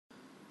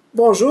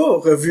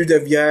Bonjour, revue de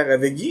bière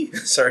avec Guy.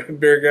 Sorry,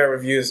 beer guy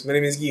reviews. My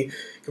name is Guy,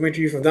 coming to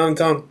you from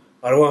downtown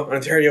Ottawa,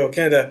 Ontario,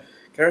 Canada.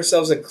 Got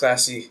ourselves a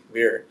classy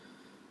beer.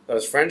 That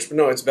was French, but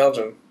no, it's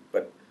Belgian.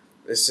 But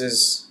this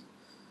is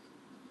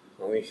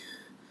only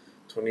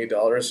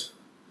 $20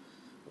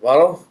 a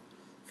bottle.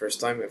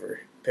 First time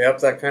ever pay up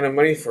that kind of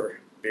money for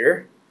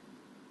beer.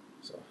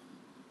 So,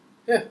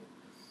 yeah.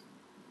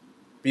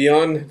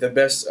 Beyond the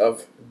best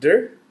of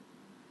deux,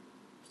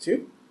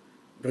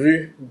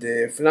 Brut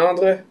de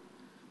Flandres,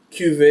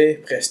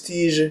 Cuvee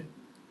Presitge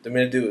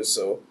 2012.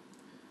 So,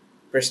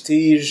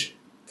 Presitge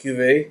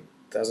Cuvee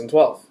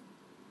 2012.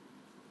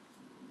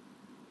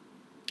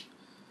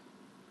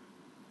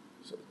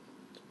 So,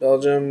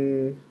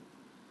 Belgium,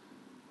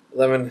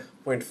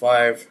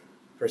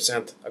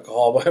 11.5%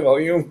 alcohol by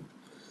volume.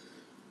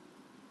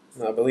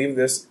 Now, I believe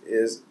this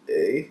is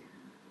a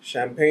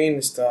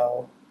champagne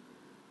style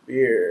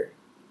beer.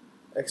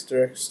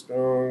 Extra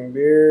strong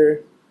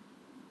beer.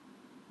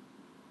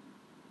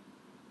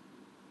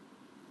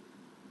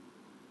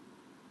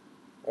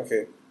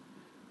 Okay,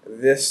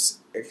 this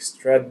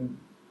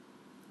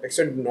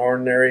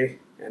extraordinary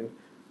and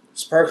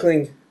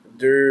sparkling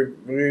de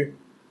Brut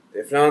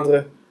de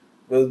Flandres,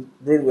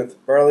 brewed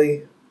with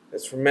barley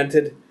that's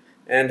fermented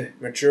and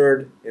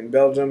matured in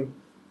Belgium,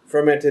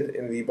 fermented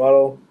in the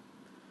bottle,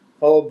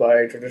 followed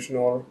by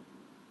traditional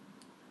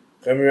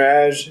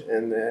remuage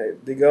and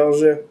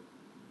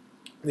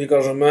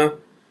dégorgement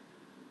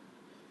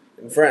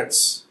in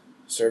France.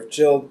 Served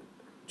chilled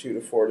 2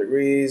 to 4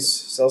 degrees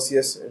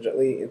Celsius and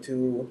gently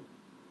into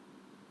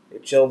a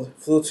chilled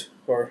flute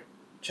or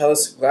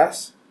chalice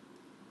glass.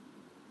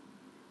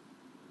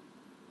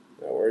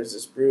 Now, where is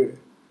this brewed?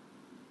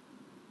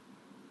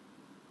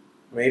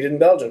 Made in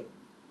Belgium.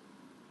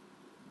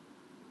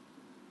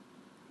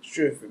 It's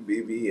true, if it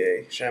would be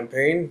a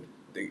champagne,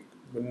 they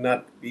would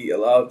not be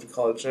allowed to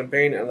call it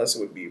champagne unless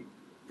it would be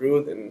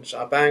brewed in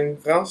Champagne,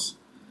 France.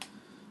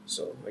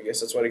 So I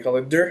guess that's why they call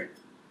it deux.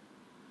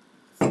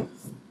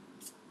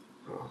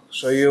 I'll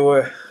show you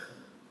a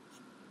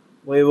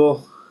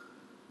label.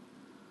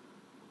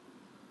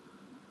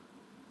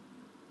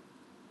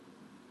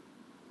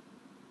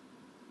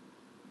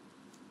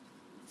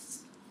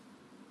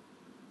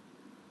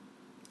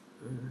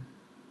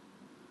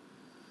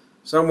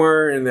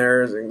 Somewhere in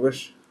there is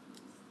English.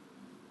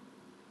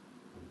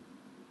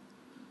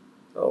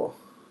 Oh,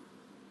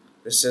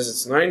 this says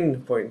it's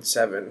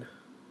 9.7%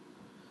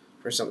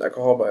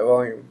 alcohol by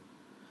volume.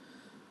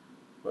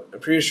 But I'm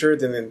pretty sure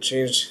they didn't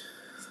change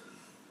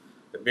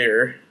the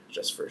beer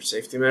just for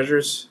safety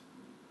measures.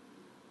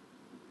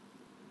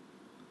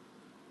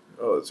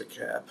 Oh, it's a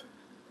cap.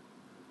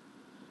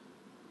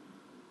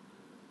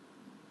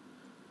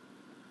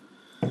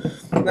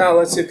 Now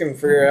let's see if we can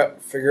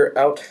figure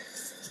out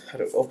how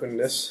to open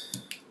this.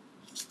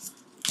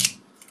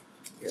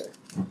 Yeah.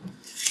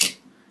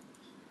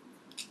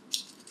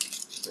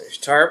 Nice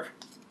tarp.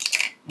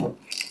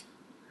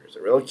 There's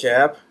a real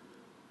cap.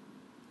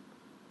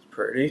 It's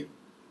pretty.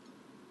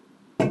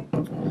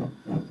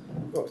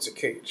 Oh, it's a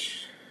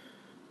cage.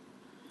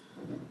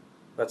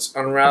 Let's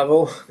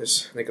unravel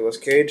this Nicolas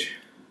Cage.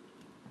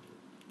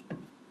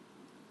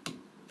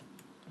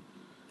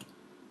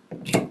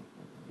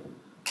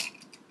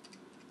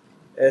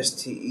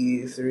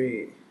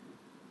 STE3.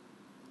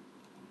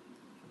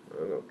 I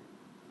don't know.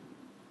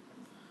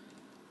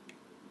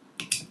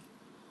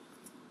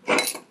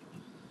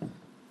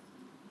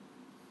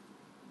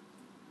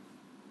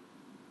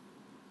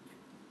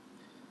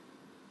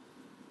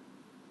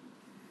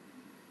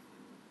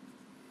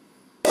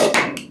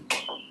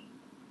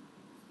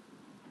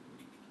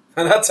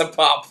 And that's a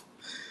pop.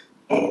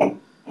 Oh,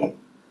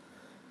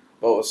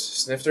 it's a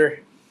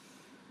snifter.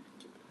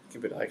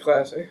 Keep it high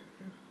class, eh?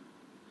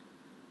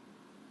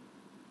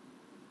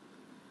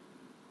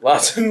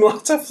 Lots and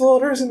lots of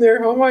floaters in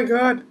there. Oh my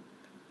god.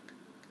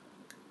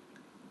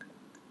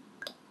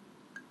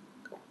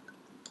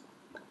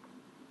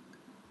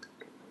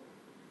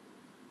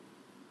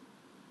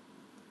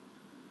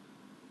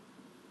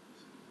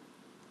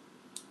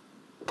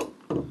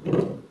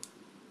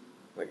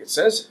 Like it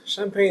says,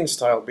 champagne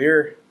style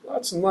beer.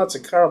 Lots and lots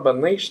of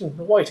carbonation,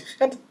 white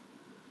head,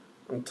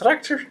 and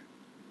tractor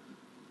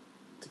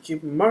to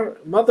keep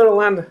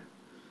motherland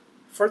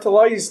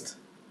fertilized.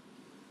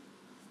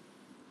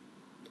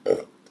 I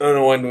don't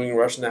know why I'm doing a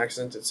Russian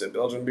accent. It's a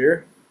Belgian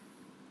beer.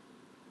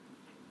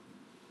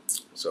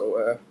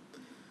 So,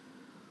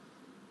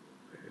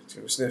 let's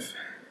give a sniff.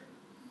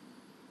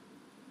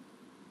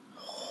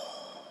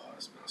 Oh,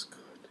 it smells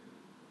good.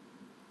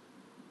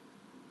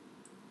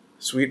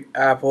 Sweet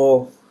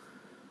apple.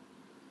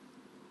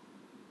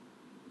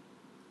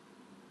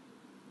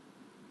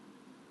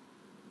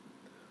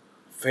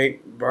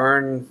 Faint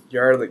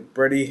barnyard like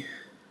bready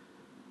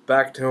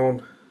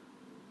backtone.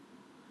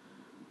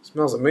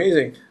 Smells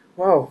amazing.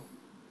 Wow.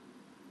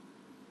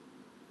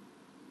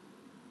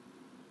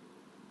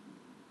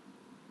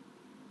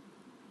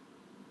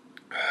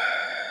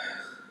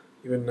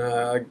 Even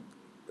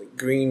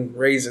green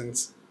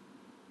raisins.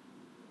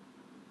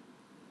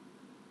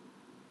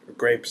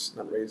 Grapes,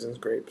 not raisins,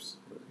 grapes.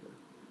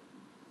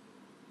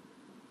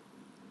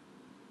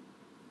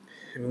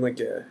 in like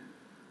a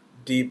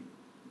deep,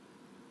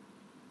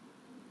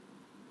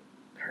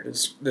 hard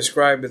to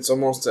describe. It's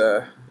almost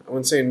I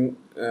wouldn't say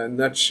a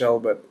nutshell,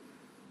 but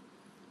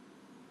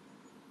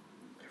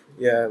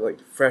yeah, like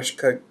fresh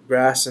cut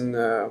grass and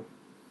or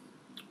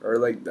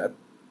like that.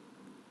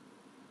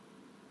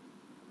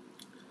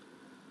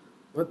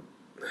 What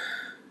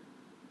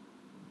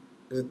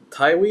is it?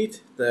 Thai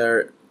wheat?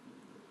 The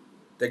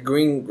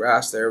green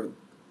grass there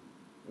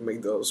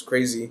make those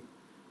crazy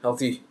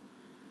healthy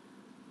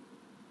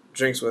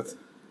drinks with.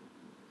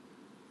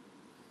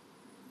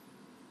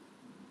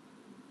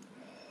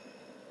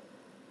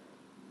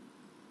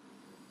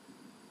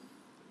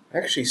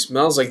 Actually,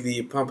 smells like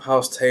the pump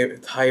house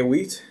Thai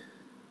wheat,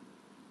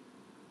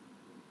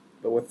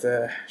 but with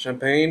the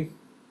champagne.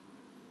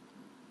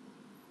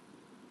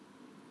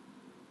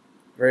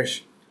 Very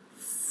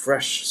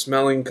fresh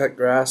smelling cut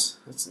grass.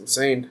 That's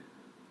insane.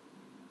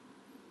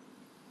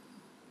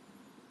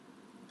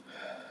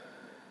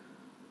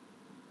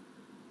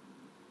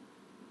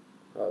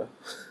 Uh,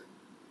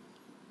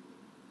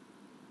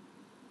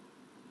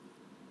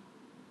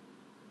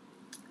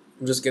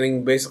 I'm just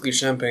getting basically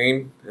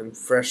champagne and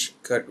fresh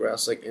cut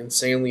grass, like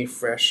insanely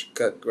fresh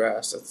cut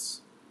grass.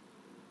 That's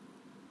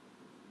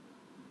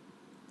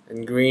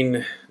and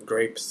green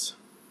grapes.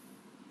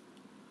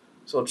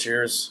 So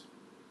cheers.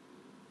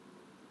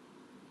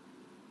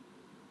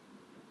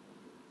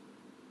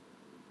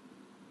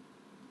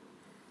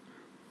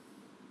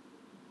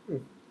 Hmm.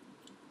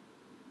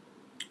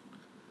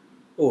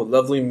 Oh,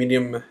 lovely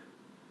medium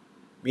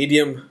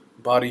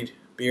bodied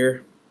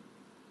beer.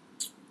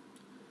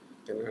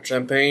 Getting our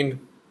champagne,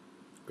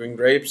 green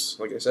grapes,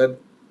 like I said.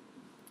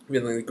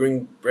 Getting the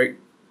green grape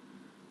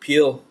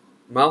peel,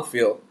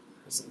 mouthfeel.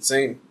 That's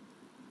insane.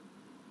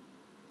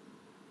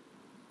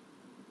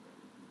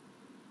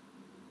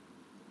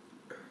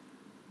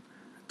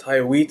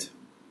 Thai wheat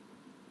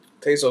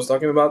taste I was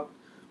talking about.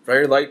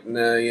 Very light in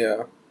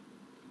the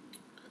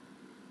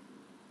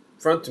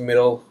front to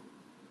middle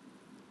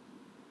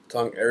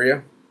tongue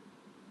area.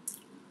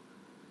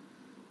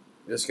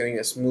 Just getting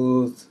a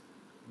smooth,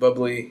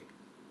 bubbly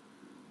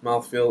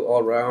mouthfeel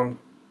all around.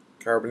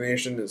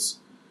 Carbonation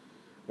is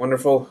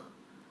wonderful.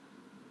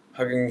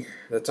 Hugging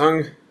the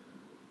tongue.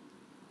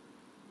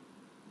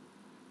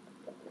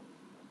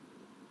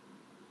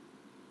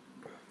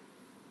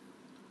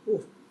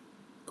 Ooh.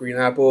 Green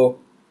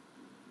apple.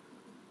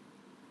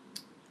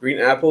 Green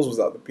apples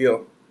without the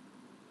peel.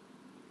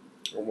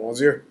 Almost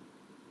here.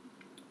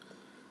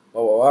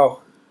 Oh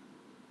wow.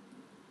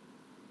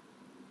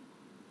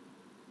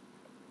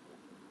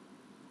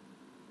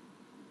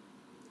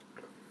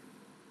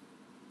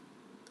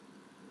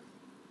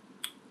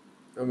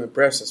 I'm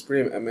impressed. It's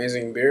pretty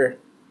amazing beer.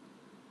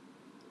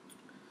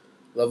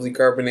 Lovely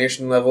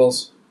carbonation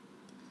levels.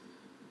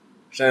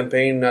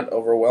 Champagne, not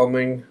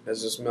overwhelming.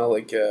 Doesn't smell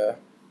like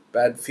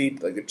bad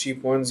feet, like the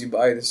cheap ones you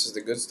buy. This is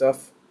the good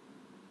stuff.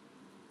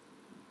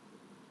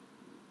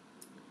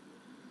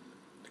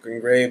 The green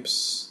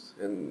grapes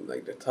and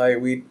like the Thai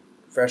wheat,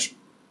 fresh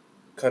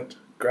cut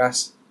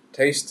grass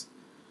taste.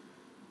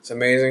 It's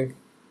amazing.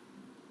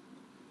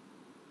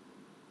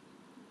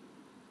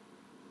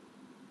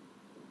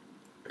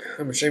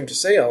 I'm ashamed to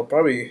say I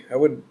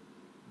would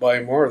buy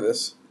more of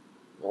this.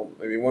 Well,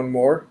 maybe one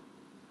more.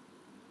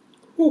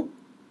 Whew.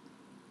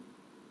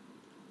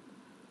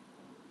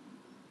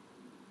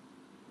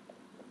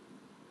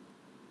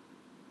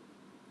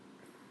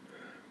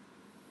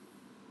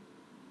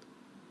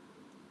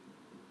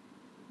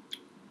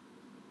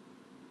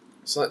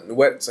 It's not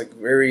wet. It's like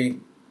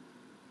very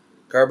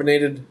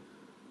carbonated,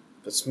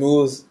 but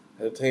smooth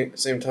at the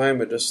same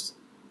time. It just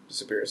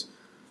disappears.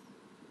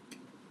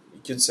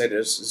 You could say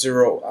there's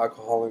zero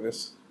alcohol in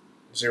this.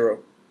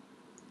 Zero.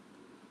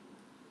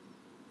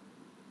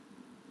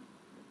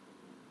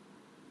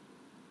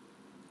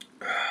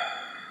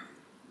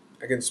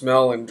 I can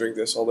smell and drink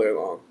this all day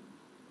long.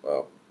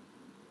 Wow.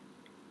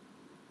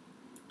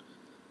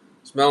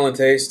 Smell and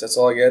taste, that's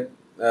all I get.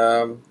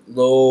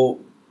 Low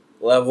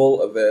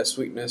level of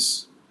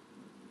sweetness.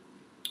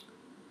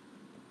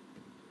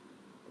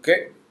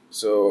 Okay,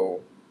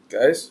 so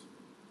guys,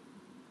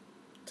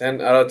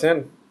 10 out of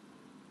 10.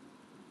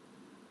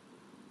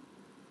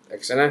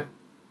 Excellent.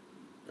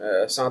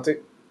 Santé.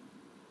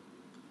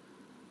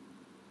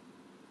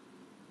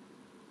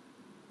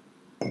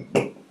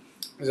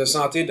 It's a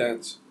santé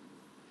dance.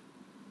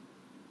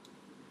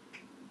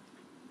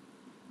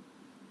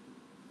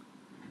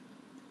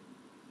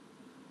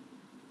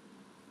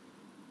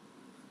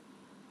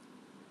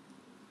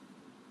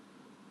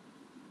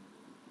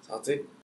 Santé.